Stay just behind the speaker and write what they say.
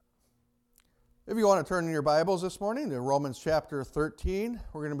If you want to turn in your Bibles this morning to Romans chapter 13,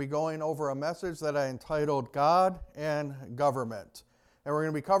 we're going to be going over a message that I entitled God and Government. And we're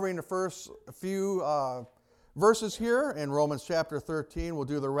going to be covering the first few verses here in Romans chapter 13. We'll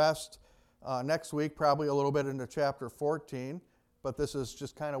do the rest next week, probably a little bit into chapter 14. But this is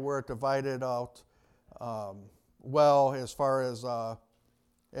just kind of where it divided out well as far as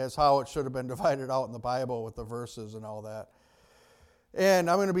how it should have been divided out in the Bible with the verses and all that. And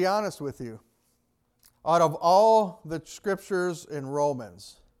I'm going to be honest with you. Out of all the scriptures in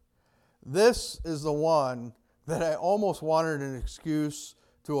Romans, this is the one that I almost wanted an excuse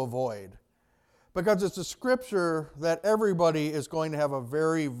to avoid. Because it's a scripture that everybody is going to have a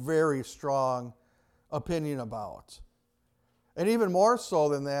very, very strong opinion about. And even more so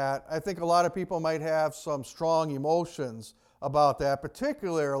than that, I think a lot of people might have some strong emotions about that,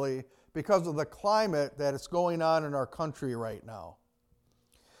 particularly because of the climate that is going on in our country right now.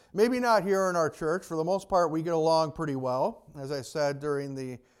 Maybe not here in our church. For the most part, we get along pretty well. As I said during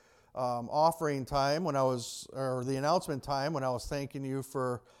the offering time the announcement time when I was thanking you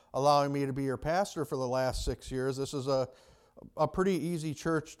for allowing me to be your pastor for the last 6 years, this is a pretty easy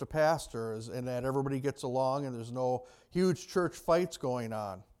church to pastor in that everybody gets along and there's no huge church fights going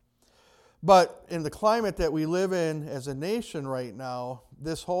on. But in the climate that we live in as a nation right now,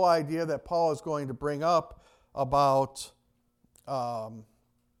 this whole idea that Paul is going to bring up about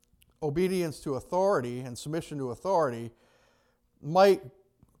obedience to authority and submission to authority might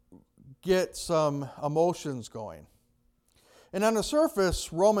get some emotions going. And on the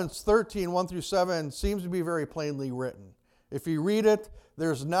surface, Romans 13, 1 through 7 seems to be very plainly written. If you read it,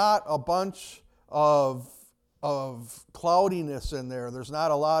 there's not a bunch of cloudiness in there. There's not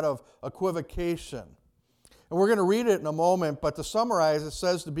a lot of equivocation. And we're going to read it in a moment, but to summarize, it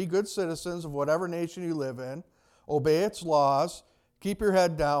says to be good citizens of whatever nation you live in, obey its laws, keep your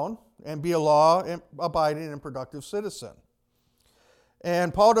head down, and be a law-abiding and productive citizen.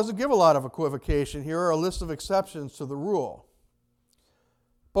 And Paul doesn't give a lot of equivocation here or a list of exceptions to the rule.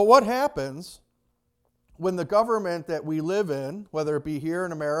 But what happens when the government that we live in, whether it be here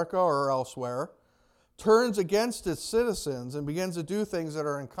in America or elsewhere, turns against its citizens and begins to do things that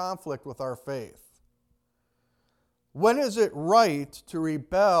are in conflict with our faith? When is it right to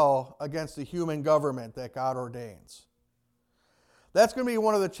rebel against the human government that God ordains? That's going to be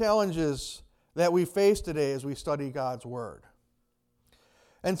one of the challenges that we face today as we study God's Word.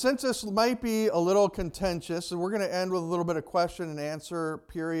 And since this might be a little contentious, and we're going to end with a little bit of question and answer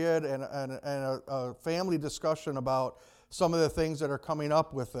period and a family discussion about some of the things that are coming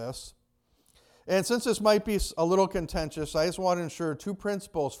up with this. And since this might be a little contentious, I just want to ensure two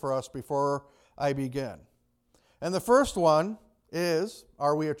principles for us before I begin. And the first one is,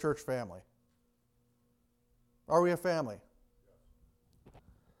 are we a church family? Are we a family?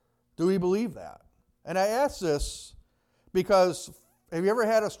 Do we believe that? And I ask this because have you ever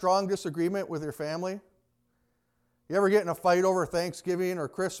had a strong disagreement with your family? You ever get in a fight over Thanksgiving or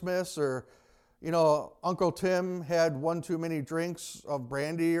Christmas or, Uncle Tim had one too many drinks of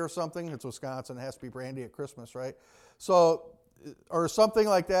brandy or something? It's Wisconsin. It has to be brandy at Christmas, right? So, or something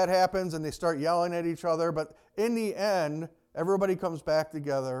like that happens and they start yelling at each other. But in the end, everybody comes back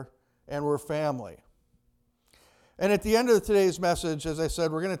together and we're family. And at the end of today's message, as I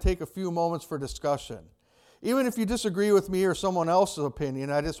said, we're going to take a few moments for discussion. Even if you disagree with me or someone else's opinion,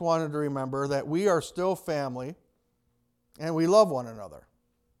 I just wanted to remember that we are still family and we love one another.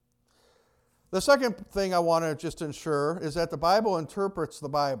 The second thing I want to just ensure is that the Bible interprets the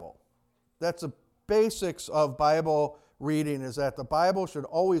Bible. That's the basics of Bible reading, is that the Bible should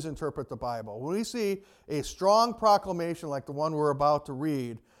always interpret the Bible. When we see a strong proclamation like the one we're about to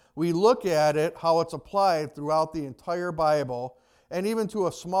read, we look at it, how it's applied throughout the entire Bible, and even to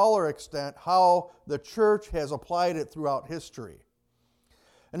a smaller extent, how the church has applied it throughout history.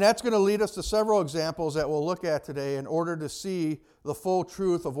 And that's going to lead us to several examples that we'll look at today in order to see the full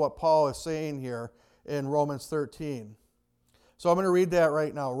truth of what Paul is saying here in Romans 13. So I'm going to read that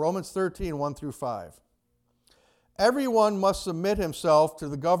right now. Romans 13, 1 through 5. Everyone must submit himself to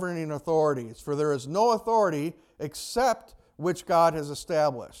the governing authorities, for there is no authority except which God has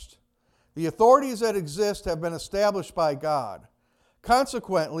established. The authorities that exist have been established by God.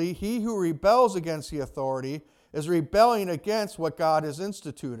 Consequently, he who rebels against the authority is rebelling against what God has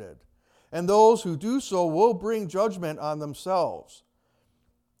instituted, and those who do so will bring judgment on themselves.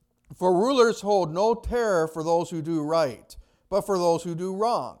 For rulers hold no terror for those who do right, but for those who do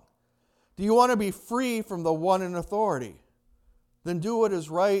wrong. Do you want to be free from the one in authority? Then do what is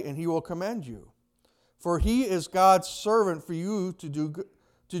right, and he will commend you. For he is God's servant for you to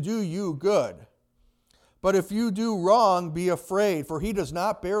do you good. But if you do wrong, be afraid, for he does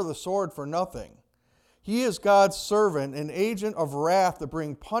not bear the sword for nothing. He is God's servant, an agent of wrath to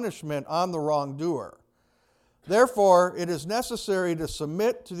bring punishment on the wrongdoer. Therefore, it is necessary to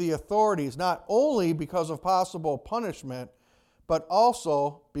submit to the authorities, not only because of possible punishment, but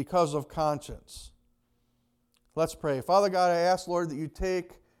also because of conscience. Let's pray. Father God, I ask, Lord, that you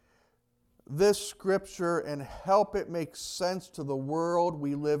take this scripture and help it make sense to the world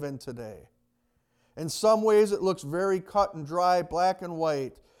we live in today. In some ways, it looks very cut and dry, black and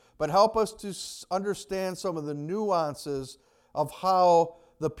white, but help us to understand some of the nuances of how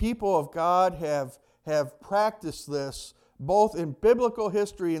the people of God have practiced this, both in biblical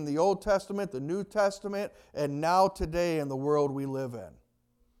history in the Old Testament, the New Testament, and now today in the world we live in.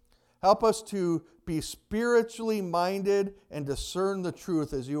 Help us to be spiritually minded and discern the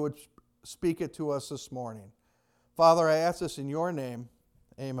truth as you would speak it to us this morning. Father, I ask this in your name.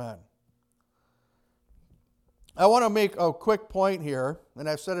 Amen. I want to make a quick point here, and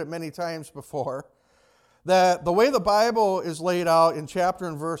I've said it many times before, that the way the Bible is laid out in chapter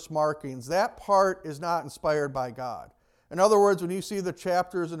and verse markings, that part is not inspired by God. In other words, when you see the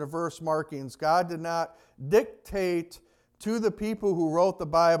chapters and the verse markings, God did not dictate to the people who wrote the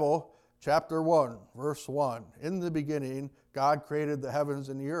Bible, chapter 1, verse 1, in the beginning, God created the heavens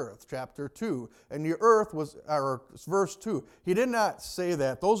and the earth. Chapter 2, and the earth was, or verse 2. He did not say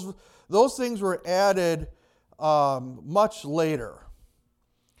that. Those things were added much later.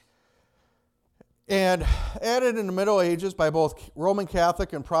 And added in the Middle Ages by both Roman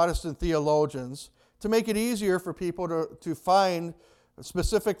Catholic and Protestant theologians to make it easier for people to find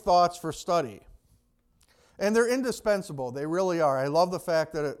specific thoughts for study. And they're indispensable. They really are. I love the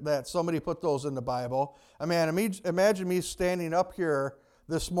fact that somebody put those in the Bible. I mean, imagine me standing up here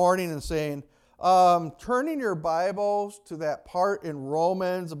this morning and saying, turning your Bibles to that part in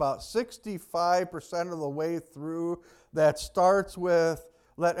Romans about 65% of the way through that starts with,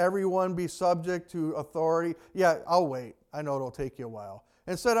 let everyone be subject to authority. Yeah, I'll wait. I know it'll take you a while.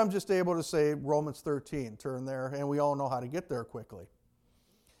 Instead, I'm just able to say Romans 13, turn there, and we all know how to get there quickly.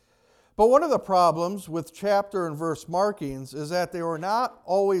 But one of the problems with chapter and verse markings is that they were not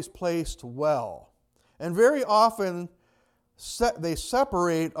always placed well. And very often, they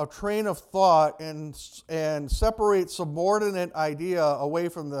separate a train of thought and separate subordinate idea away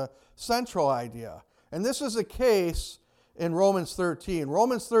from the central idea. And this is the case in Romans 13.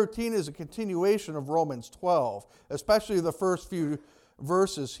 Romans 13 is a continuation of Romans 12, especially the first few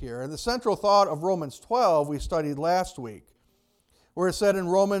verses here. And the central thought of Romans 12 we studied last week, where it said in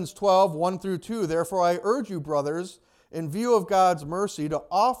Romans 12, 1 through 2, therefore I urge you, brothers, in view of God's mercy, to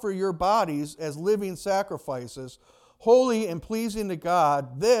offer your bodies as living sacrifices, holy and pleasing to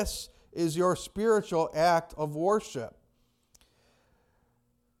God. This is your spiritual act of worship.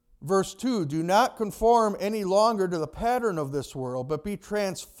 Verse 2, do not conform any longer to the pattern of this world, but be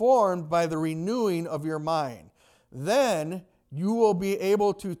transformed by the renewing of your mind. Then you will be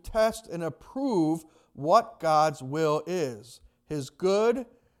able to test and approve what God's will is, His good,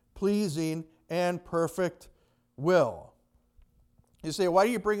 pleasing, and perfect will. You say, why are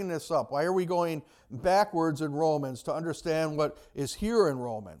you bringing this up? Why are we going backwards in Romans to understand what is here in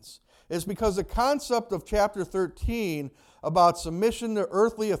Romans? It's because the concept of chapter 13 about submission to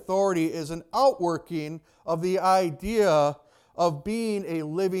earthly authority is an outworking of the idea of being a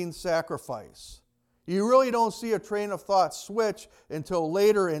living sacrifice. You really don't see a train of thought switch until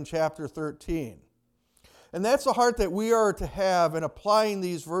later in chapter 13. And that's the heart that we are to have in applying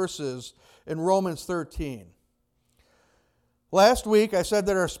these verses in Romans 13. Last week, I said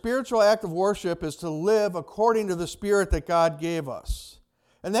that our spiritual act of worship is to live according to the Spirit that God gave us.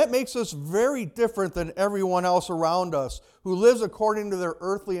 And that makes us very different than everyone else around us who lives according to their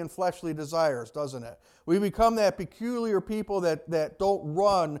earthly and fleshly desires, doesn't it? We become that peculiar people that don't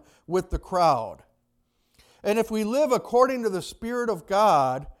run with the crowd. And if we live according to the Spirit of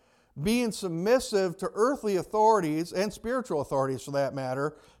God, being submissive to earthly authorities and spiritual authorities for that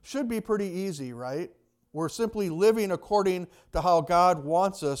matter, should be pretty easy, right? We're simply living according to how God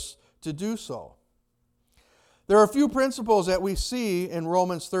wants us to do so. There are a few principles that we see in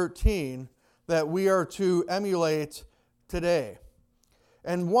Romans 13 that we are to emulate today.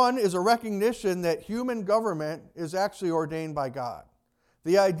 And one is a recognition that human government is actually ordained by God.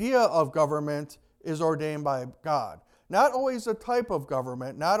 The idea of government is ordained by God. Not always the type of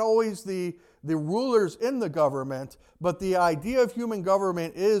government, not always the rulers in the government, but the idea of human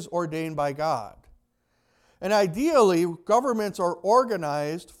government is ordained by God. And ideally, governments are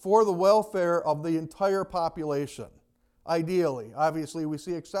organized for the welfare of the entire population. Ideally. Obviously, we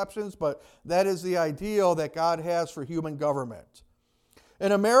see exceptions, but that is the ideal that God has for human government.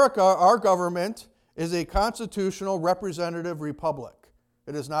 In America, our government is a constitutional representative republic.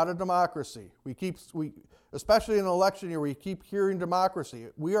 It is not a democracy. Especially in an election year, we keep hearing democracy.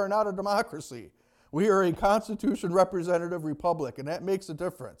 We are not a democracy. We are a constitution representative republic, and that makes a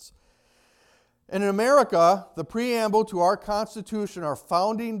difference. And in America, the preamble to our Constitution, our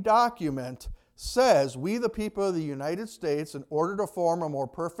founding document, says, we the people of the United States, in order to form a more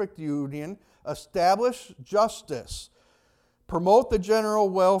perfect union, establish justice, promote the general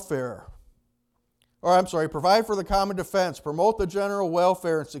welfare, provide for the common defense, promote the general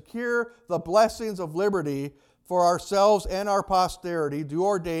welfare, and secure the blessings of liberty for ourselves and our posterity, do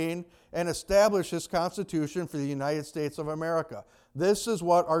ordain and establish this Constitution for the United States of America. This is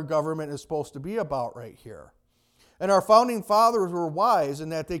what our government is supposed to be about right here. And our founding fathers were wise in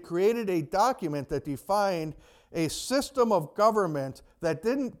that they created a document that defined a system of government that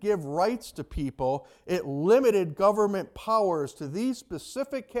didn't give rights to people. It limited government powers to these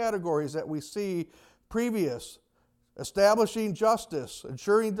specific categories that we see previous: establishing justice,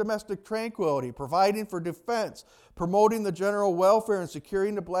 ensuring domestic tranquility, providing for defense, promoting the general welfare, and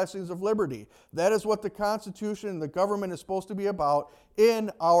securing the blessings of liberty. That is what the Constitution and the government is supposed to be about in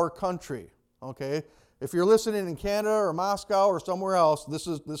our country. Okay? If you're listening in Canada or Moscow or somewhere else, this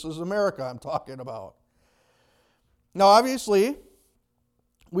is America I'm talking about. Now, obviously,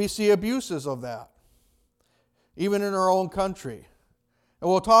 we see abuses of that, even in our own country. And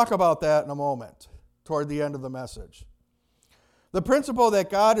we'll talk about that in a moment, toward the end of the message. The principle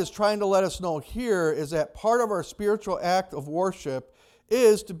that God is trying to let us know here is that part of our spiritual act of worship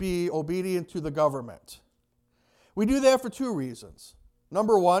is to be obedient to the government. We do that for two reasons.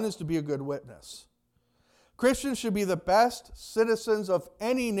 Number one is to be a good witness. Christians should be the best citizens of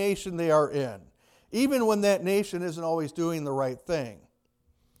any nation they are in, even when that nation isn't always doing the right thing.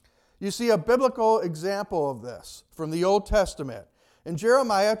 You see a biblical example of this from the Old Testament. In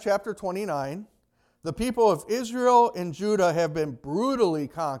Jeremiah chapter 29, the people of Israel and Judah have been brutally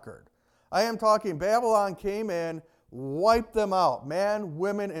conquered. I am talking Babylon came in, wiped them out, man,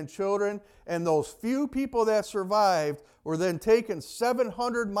 women, and children, and those few people that survived were then taken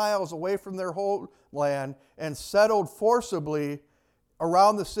 700 miles away from their homeland and settled forcibly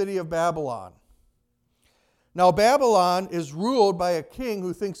around the city of Babylon. Now, Babylon is ruled by a king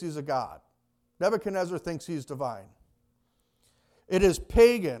who thinks he's a god. Nebuchadnezzar thinks he's divine. It is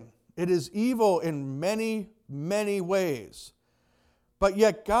pagan. It is evil in many, many ways. But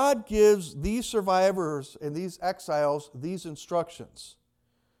yet God gives these survivors and these exiles these instructions.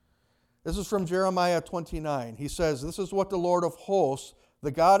 This is from Jeremiah 29. He says, "This is what the Lord of hosts,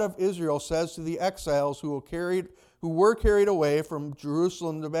 the God of Israel, says to the exiles who were carried away from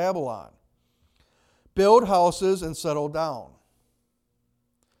Jerusalem to Babylon. Build houses and settle down.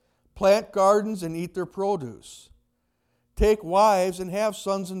 Plant gardens and eat their produce. Take wives and have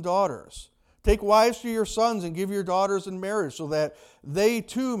sons and daughters. Take wives to your sons and give your daughters in marriage so that they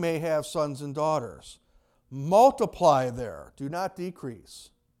too may have sons and daughters. Multiply there, do not decrease.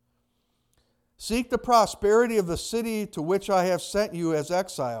 Seek the prosperity of the city to which I have sent you as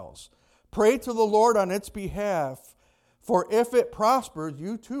exiles. Pray to the Lord on its behalf, for if it prospers,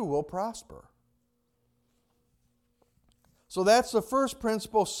 you too will prosper." So that's the first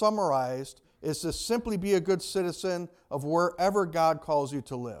principle summarized, is to simply be a good citizen of wherever God calls you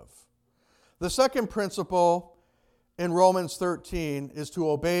to live. The second principle in Romans 13 is to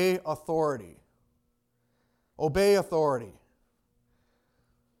obey authority. Obey authority.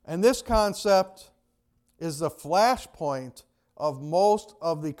 And this concept is the flashpoint of most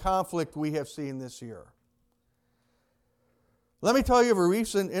of the conflict we have seen this year. Let me tell you of a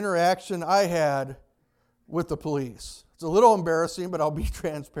recent interaction I had with the police. It's a little embarrassing, but I'll be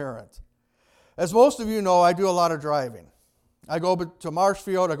transparent. As most of you know, I do a lot of driving. I go to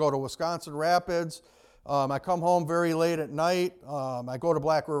Marshfield, I go to Wisconsin Rapids, I come home very late at night, I go to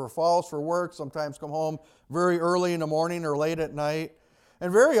Black River Falls for work, sometimes come home very early in the morning or late at night,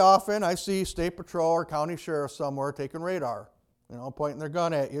 and very often I see State Patrol or County Sheriff somewhere taking radar, pointing their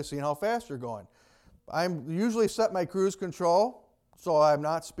gun at you, seeing how fast you're going. I usually set my cruise control so I'm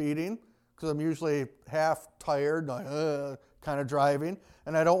not speeding, because I'm usually half tired, kind of driving,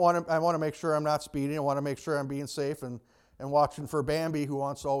 and I want to make sure I'm not speeding. I want to make sure I'm being safe and watching for Bambi, who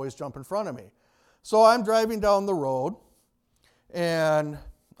wants to always jump in front of me. So I'm driving down the road, and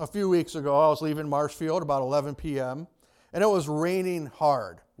a few weeks ago I was leaving Marshfield about 11 p.m., and it was raining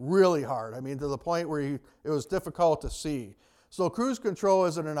hard, really hard. I mean, to the point where it was difficult to see. So cruise control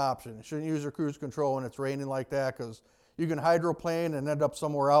isn't an option. You shouldn't use your cruise control when it's raining like that, because you can hydroplane and end up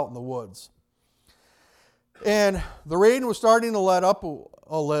somewhere out in the woods. And the rain was starting to let up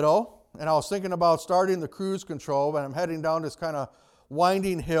a little, and I was thinking about starting the cruise control, but I'm heading down this kind of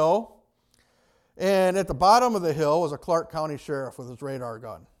winding hill. And at the bottom of the hill was a Clark County sheriff with his radar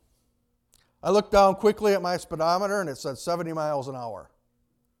gun. I looked down quickly at my speedometer and it said 70 miles an hour.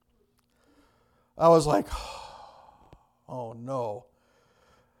 I was like, oh no.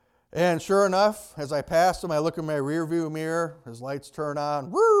 And sure enough, as I passed him, I look in my rear view mirror, his lights turn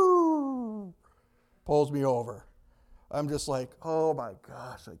on, woo, pulls me over. I'm just like, oh my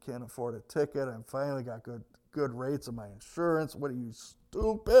gosh, I can't afford a ticket. I finally got good rates on my insurance. What are you,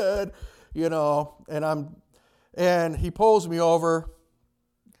 stupid? And he pulls me over.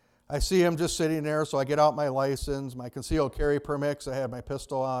 I see him just sitting there, so I get out my license, my concealed carry permit, 'cause I had my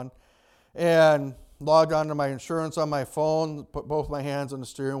pistol on, and logged onto my insurance on my phone, put both my hands on the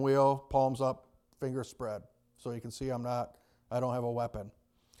steering wheel, palms up, fingers spread, so you can see I don't have a weapon.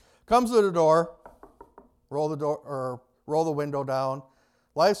 Comes to the door, roll the window down,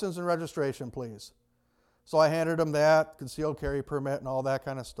 license and registration, please. So I handed him that, concealed carry permit and all that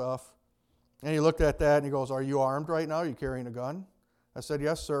kind of stuff. And he looked at that and he goes, are you armed right now? Are you carrying a gun? I said,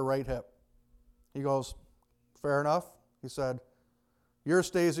 yes, sir, right hip. He goes, fair enough. He said, yours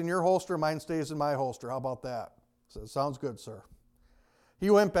stays in your holster, mine stays in my holster. How about that? I said, sounds good, sir. He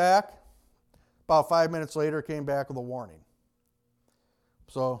went back. About 5 minutes later, came back with a warning.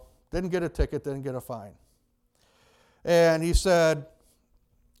 So didn't get a ticket, didn't get a fine. And he said,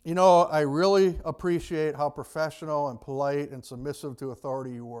 I really appreciate how professional and polite and submissive to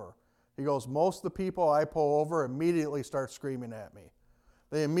authority you were. He goes, most of the people I pull over immediately start screaming at me.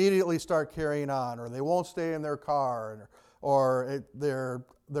 They immediately start carrying on, or they won't stay in their car, or they're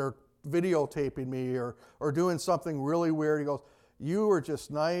videotaping me, or doing something really weird. He goes, you were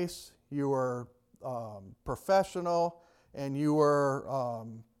just nice, you were professional, and you were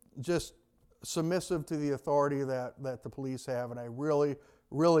just submissive to the authority that the police have, and I really,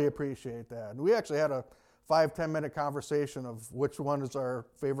 really appreciate that. And we actually had a 5-10 minute conversation of which one is our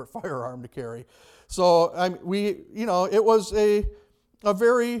favorite firearm to carry. So it was a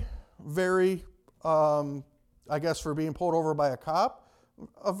very, very, I guess for being pulled over by a cop,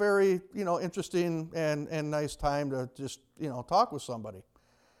 a very, interesting and nice time to just, talk with somebody.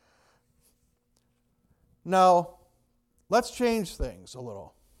 Now, let's change things a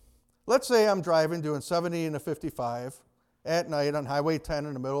little. Let's say I'm driving doing 70 and a 55 at night on Highway 10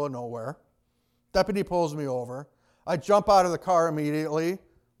 in the middle of nowhere. Deputy pulls me over. I jump out of the car immediately,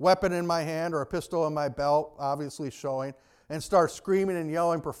 weapon in my hand or a pistol in my belt, obviously showing, and start screaming and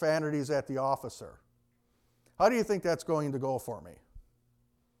yelling profanities at the officer. How do you think that's going to go for me?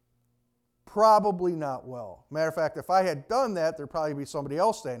 Probably not well. Matter of fact, if I had done that, there'd probably be somebody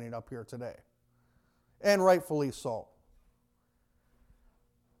else standing up here today. And rightfully so.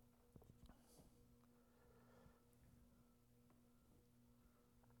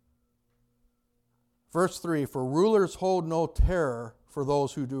 Verse 3, for rulers hold no terror for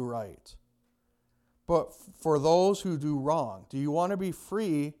those who do right, but for those who do wrong. Do you want to be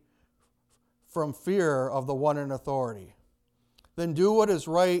free from fear of the one in authority? Then do what is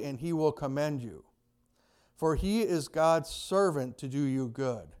right and he will commend you. For he is God's servant to do you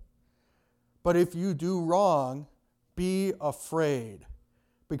good. But if you do wrong, be afraid,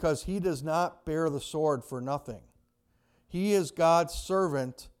 because he does not bear the sword for nothing. He is God's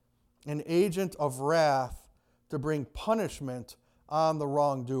servant, an agent of wrath to bring punishment on the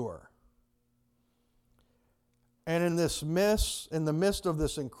wrongdoer. And in the midst of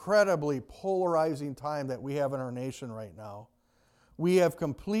this incredibly polarizing time that we have in our nation right now, we have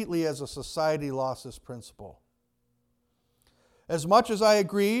completely as a society lost this principle. As much as I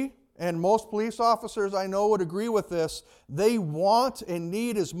agree, and most police officers I know would agree with this, they want and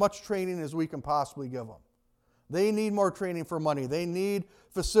need as much training as we can possibly give them. They need more training for money. They need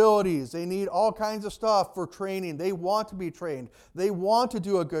facilities. They need all kinds of stuff for training. They want to be trained. They want to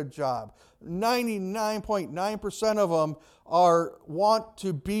do a good job. 99.9% of them want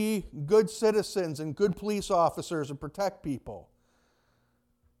to be good citizens and good police officers and protect people.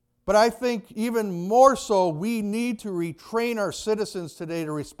 But I think even more so, we need to retrain our citizens today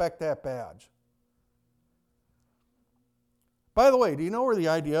to respect that badge. By the way, do you know where the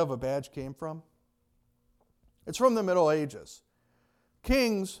idea of a badge came from? It's from the Middle Ages.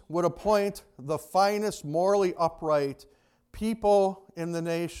 Kings would appoint the finest, morally upright people in the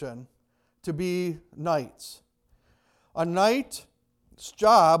nation to be knights. A knight's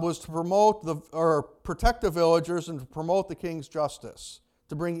job was to protect the villagers and to promote the king's justice,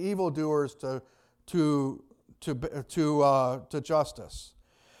 to bring evildoers to justice.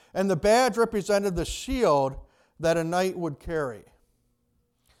 And the badge represented the shield that a knight would carry.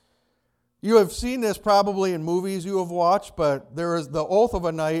 You have seen this probably in movies you have watched, but the oath of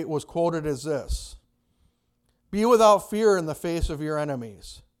a knight was quoted as this: be without fear in the face of your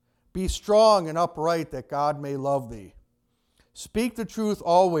enemies. Be strong and upright, that God may love thee. Speak the truth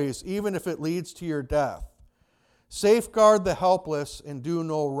always, even if it leads to your death. Safeguard the helpless and do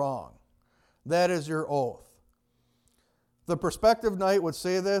no wrong. That is your oath. The prospective knight would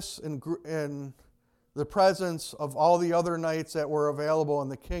say this in the presence of all the other knights that were available in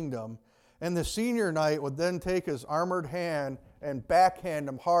the kingdom. And the senior knight would then take his armored hand and backhand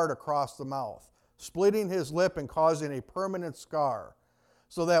him hard across the mouth, splitting his lip and causing a permanent scar,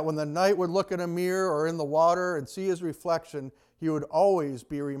 so that when the knight would look in a mirror or in the water and see his reflection, he would always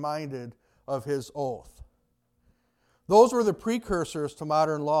be reminded of his oath. Those were the precursors to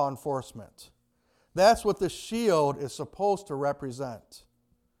modern law enforcement. That's what the shield is supposed to represent.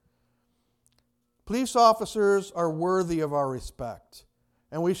 Police officers are worthy of our respect,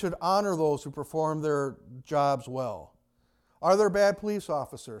 and we should honor those who perform their jobs well. Are there bad police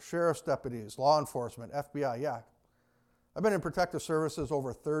officers, sheriff's deputies, law enforcement, FBI? Yeah. I've been in protective services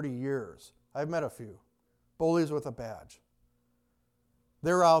over 30 years. I've met a few. Bullies with a badge.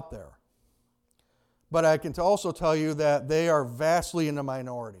 They're out there. But I can also tell you that they are vastly in the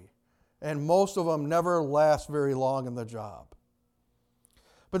minority, and most of them never last very long in the job.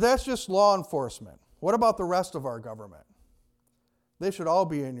 But that's just law enforcement. What about the rest of our government? They should all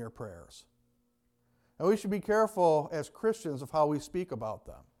be in your prayers. And we should be careful as Christians of how we speak about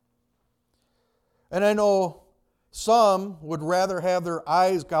them. And I know some would rather have their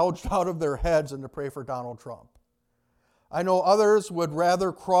eyes gouged out of their heads than to pray for Donald Trump. I know others would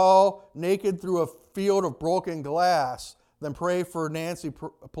rather crawl naked through a field of broken glass than pray for Nancy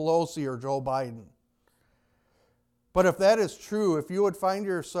Pelosi or Joe Biden. But if that is true, if you would find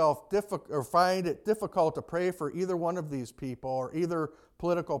find it difficult to pray for either one of these people or either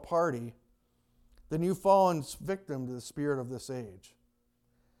political party, then you've fallen victim to the spirit of this age.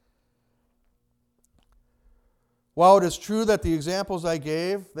 While it is true that the examples I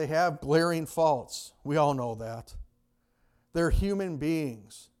gave, they have glaring faults. We all know that. They're human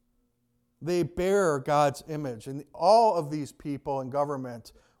beings. They bear God's image. And all of these people in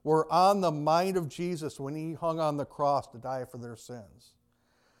government were on the mind of Jesus when he hung on the cross to die for their sins.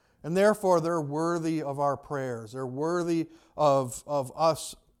 And therefore, they're worthy of our prayers. They're worthy of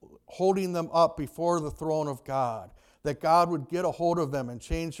us holding them up before the throne of God, that God would get a hold of them and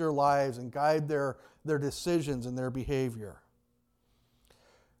change their lives and guide their decisions and their behavior.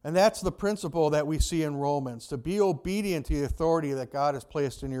 And that's the principle that we see in Romans, to be obedient to the authority that God has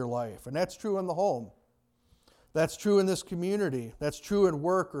placed in your life. And that's true in the home. That's true in this community. That's true in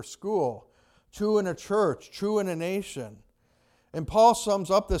work or school. True in a church. True in a nation. And Paul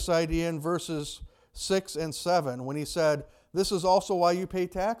sums up this idea in verses 6 and 7 when he said, "This is also why you pay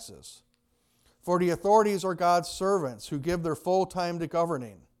taxes. For the authorities are God's servants who give their full time to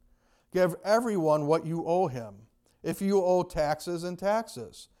governing. Give everyone what you owe him. If you owe taxes, and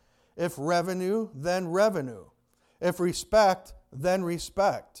taxes. If revenue, then revenue. If respect, then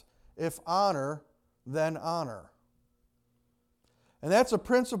respect. If honor, then honor." And that's the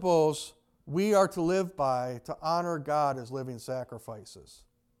principles we are to live by to honor God as living sacrifices.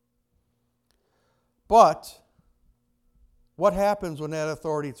 But what happens when that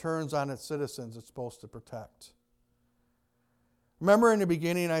authority turns on its citizens it's supposed to protect? Remember in the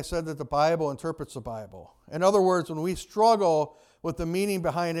beginning I said that the Bible interprets the Bible. In other words, when we struggle with the meaning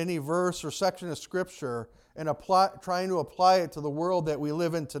behind any verse or section of Scripture and trying to apply it to the world that we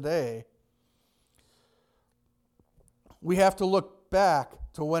live in today, we have to look back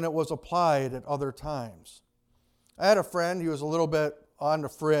to when it was applied at other times. I had a friend, he was a little bit on the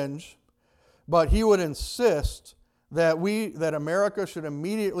fringe, but he would insist that America should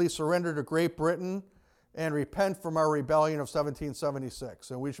immediately surrender to Great Britain and repent from our rebellion of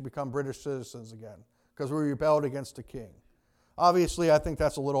 1776, and we should become British citizens again because we rebelled against the king. Obviously, I think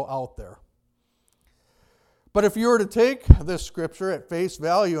that's a little out there. But if you were to take this scripture at face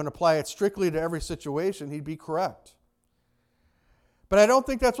value and apply it strictly to every situation, he'd be correct. But I don't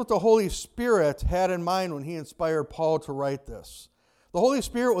think that's what the Holy Spirit had in mind when he inspired Paul to write this. The Holy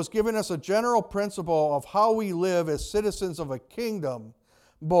Spirit was giving us a general principle of how we live as citizens of a kingdom,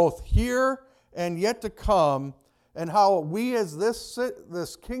 both here and yet to come, and how we as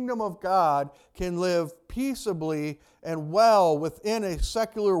this kingdom of God can live peaceably and well within a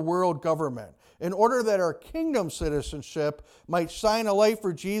secular world government, in order that our kingdom citizenship might shine a light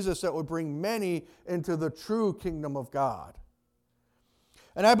for Jesus that would bring many into the true kingdom of God.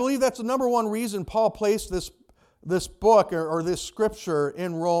 And I believe that's the number one reason Paul placed this book or this scripture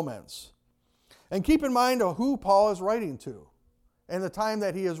in Romans. And keep in mind who Paul is writing to and the time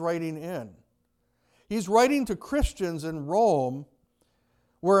that he is writing in. He's writing to Christians in Rome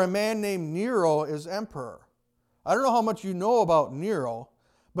where a man named Nero is emperor. I don't know how much you know about Nero,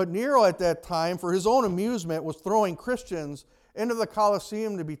 But Nero at that time, for his own amusement, was throwing Christians into the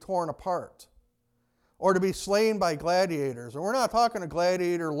Colosseum to be torn apart or to be slain by gladiators. And we're not talking a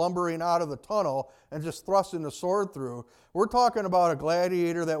gladiator lumbering out of the tunnel and just thrusting the sword through. We're talking about a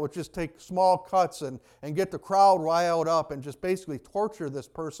gladiator that would just take small cuts and get the crowd riled up and just basically torture this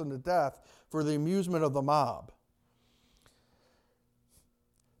person to death for the amusement of the mob.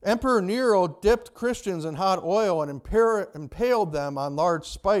 Emperor Nero dipped Christians in hot oil and impaled them on large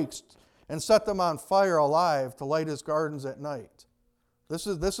spikes and set them on fire alive to light his gardens at night. This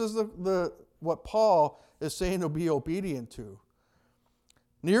is what Paul is saying to be obedient to.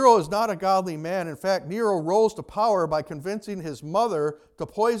 Nero is not a godly man. In fact, Nero rose to power by convincing his mother to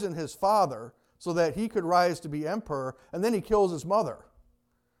poison his father so that he could rise to be emperor, and then he kills his mother.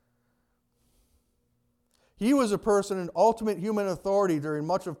 He was a person in ultimate human authority during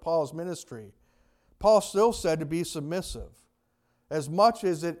much of Paul's ministry. Paul still said to be submissive. As much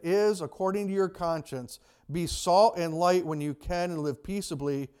as it is according to your conscience, be salt and light when you can and live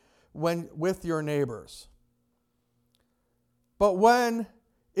peaceably with your neighbors. But when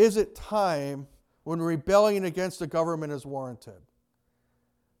is it time when rebellion against the government is warranted?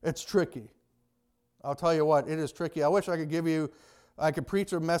 It's tricky. I'll tell you what, it is tricky. I wish I could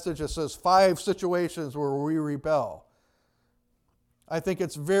preach a message that says 5 situations where we rebel. I think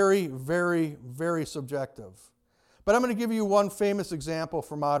it's very, very, very subjective. But I'm going to give you one famous example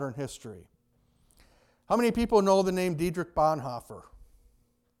from modern history. How many people know the name Dietrich Bonhoeffer?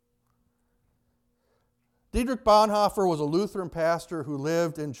 Dietrich Bonhoeffer was a Lutheran pastor who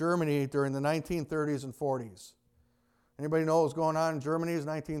lived in Germany during the 1930s and 40s. Anybody know what was going on in Germany's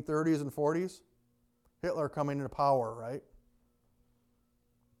 1930s and 40s? Hitler coming into power, right?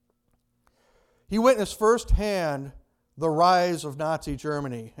 He witnessed firsthand the rise of Nazi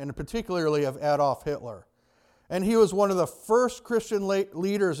Germany, and particularly of Adolf Hitler. And he was one of the first Christian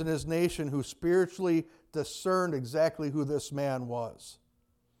leaders in his nation who spiritually discerned exactly who this man was.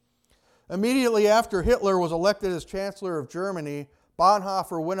 Immediately after Hitler was elected as Chancellor of Germany,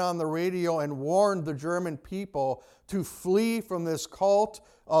 Bonhoeffer went on the radio and warned the German people to flee from this cult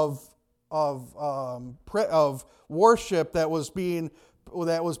of worship that was being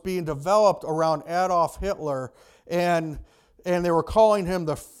developed around Adolf Hitler, and they were calling him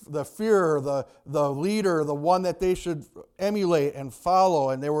the Führer, the leader, the one that they should emulate and follow,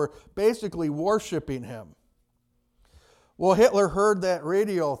 and they were basically worshiping him. Well, Hitler heard that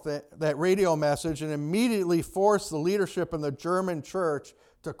radio message and immediately forced the leadership in the German church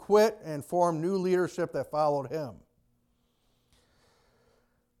to quit and form new leadership that followed him.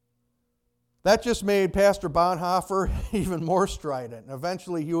 That just made Pastor Bonhoeffer even more strident.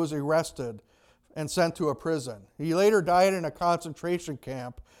 Eventually, he was arrested and sent to a prison. He later died in a concentration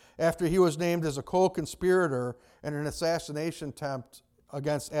camp after he was named as a co-conspirator in an assassination attempt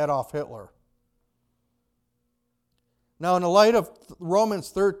against Adolf Hitler. Now, in the light of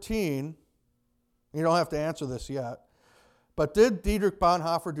Romans 13, you don't have to answer this yet, but did Dietrich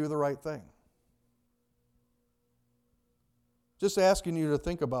Bonhoeffer do the right thing? Just asking you to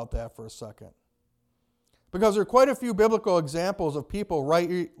think about that for a second. Because there are quite a few biblical examples of people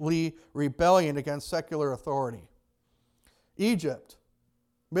rightly rebelling against secular authority. Egypt,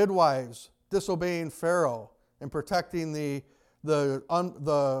 midwives disobeying Pharaoh and protecting the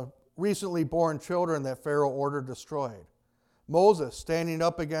recently born children that Pharaoh ordered destroyed. Moses standing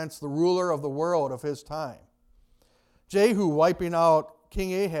up against the ruler of the world of his time. Jehu wiping out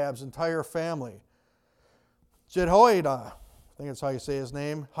King Ahab's entire family. Jehoiada, I think that's how you say his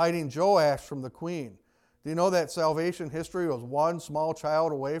name, hiding Joash from the queen. Do you know that salvation history was one small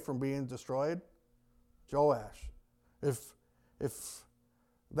child away from being destroyed? Joash. If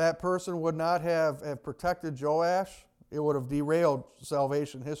that person would not have protected Joash, it would have derailed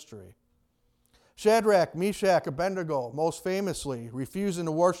salvation history. Shadrach, Meshach, Abednego, most famously, refusing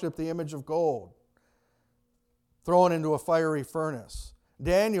to worship the image of gold, thrown into a fiery furnace.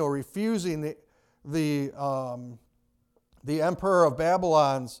 Daniel refusing the emperor of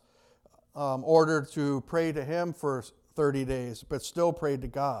Babylon's order to pray to him for 30 days, but still prayed to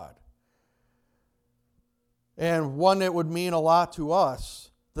God. And one that would mean a lot to us,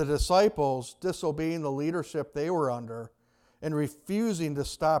 the disciples disobeying the leadership they were under and refusing to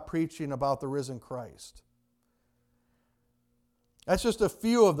stop preaching about the risen Christ. That's just a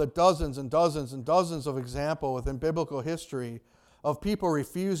few of the dozens and dozens and dozens of examples within biblical history of people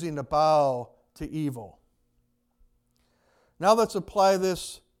refusing to bow to evil. Now let's apply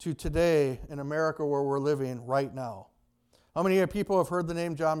this to today in America where we're living right now. How many people have heard the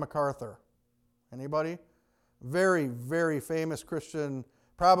name John MacArthur? Anybody? Very, very famous Christian,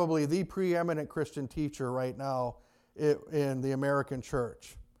 probably the preeminent Christian teacher right now in the American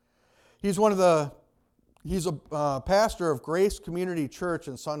church. He's a pastor of Grace Community Church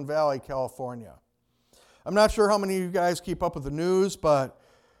in Sun Valley, California. I'm not sure how many of you guys keep up with the news, but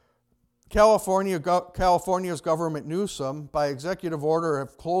California's government Newsom, by executive order,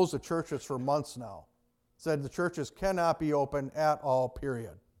 have closed the churches for months now. Said the churches cannot be open at all,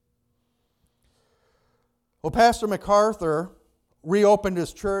 period. Well, Pastor MacArthur reopened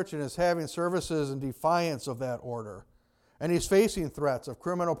his church and is having services in defiance of that order. And he's facing threats of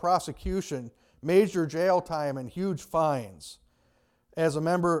criminal prosecution, major jail time, and huge fines, as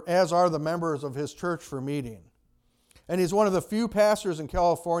are the members of his church for meeting. And he's one of the few pastors in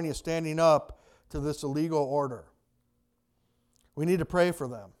California standing up to this illegal order. We need to pray for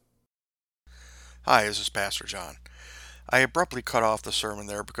them. Hi, this is Pastor John. I abruptly cut off the sermon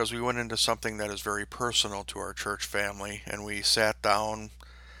there because we went into something that is very personal to our church family, and we sat down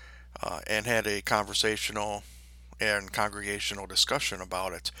and had a conversational and congregational discussion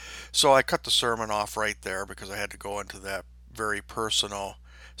about it. So I cut the sermon off right there because I had to go into that very personal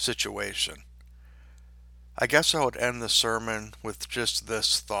situation. I guess I would end the sermon with just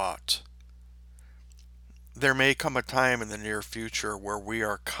this thought. There may come a time in the near future where we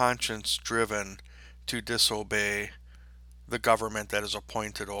are conscience-driven to disobey the government that is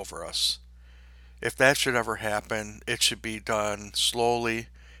appointed over us. If that should ever happen, it should be done slowly,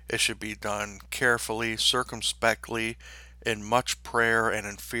 it should be done carefully, circumspectly, in much prayer and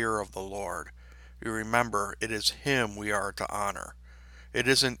in fear of the Lord. You remember, it is Him we are to honor. It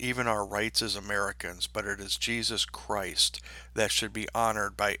isn't even our rights as Americans, but it is Jesus Christ that should be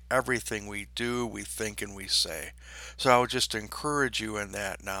honored by everything we do, we think, and we say. So I would just encourage you in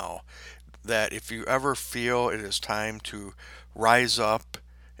that now, that if you ever feel it is time to rise up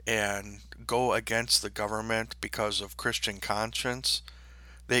and go against the government because of Christian conscience,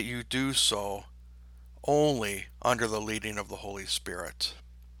 that you do so only under the leading of the Holy Spirit.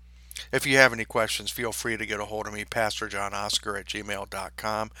 If you have any questions, feel free to get a hold of me,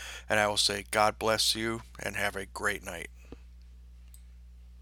 PastorJohnOscar@gmail.com, and I will say God bless you and have a great night.